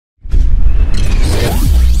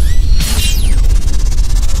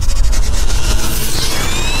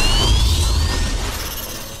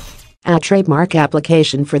trademark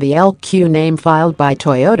application for the LQ name filed by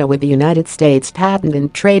Toyota with the United States Patent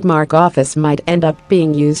and Trademark Office might end up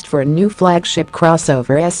being used for a new flagship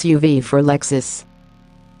crossover SUV for Lexus.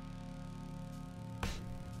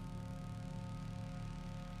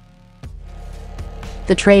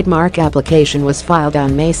 The trademark application was filed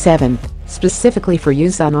on May 7, specifically for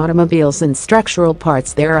use on automobiles and structural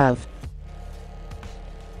parts thereof.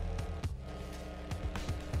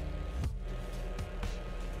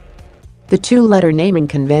 The two-letter naming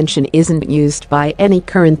convention isn't used by any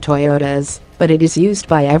current Toyotas, but it is used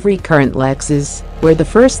by every current Lexus, where the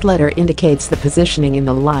first letter indicates the positioning in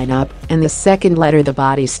the lineup and the second letter the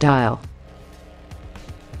body style.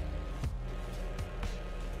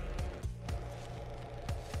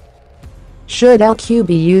 Should LQ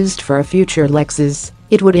be used for a future Lexus,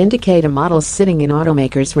 it would indicate a model sitting in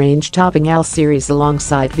automakers' range-topping L series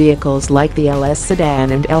alongside vehicles like the LS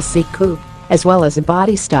sedan and LC coupe, as well as a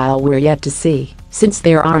body style we're yet to see, since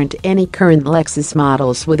there aren't any current Lexus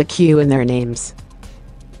models with a Q in their names.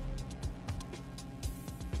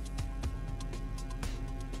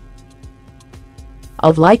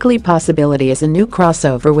 A likely possibility is a new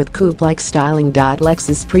crossover with coupe-like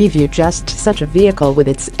styling.Lexus preview. Just such a vehicle with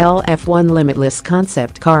its LF-1 Limitless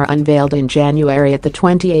concept car unveiled in January at the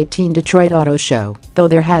 2018 Detroit Auto Show, though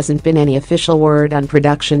there hasn't been any official word on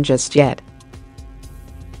production just yet.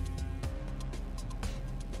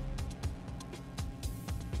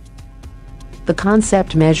 The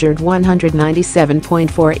concept measured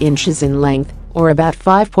 197.4 inches in length, or about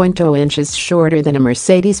 5.0 inches shorter than a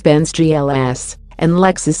Mercedes-Benz GLS. And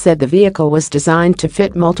Lexus said the vehicle was designed to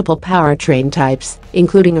fit multiple powertrain types,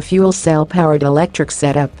 including a fuel cell-powered electric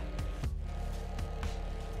setup.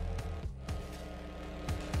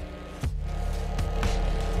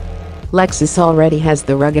 Lexus already has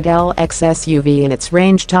the rugged LX SUV in its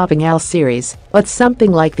range-topping L series, but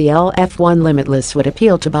something like the LF-1 Limitless would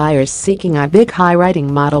appeal to buyers seeking a big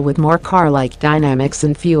high-riding model with more car-like dynamics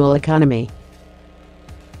and fuel economy.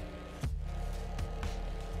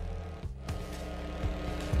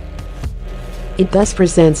 It thus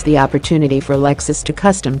presents the opportunity for Lexus to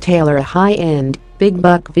custom-tailor a high-end,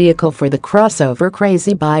 big-buck vehicle for the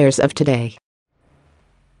crossover-crazy buyers of today.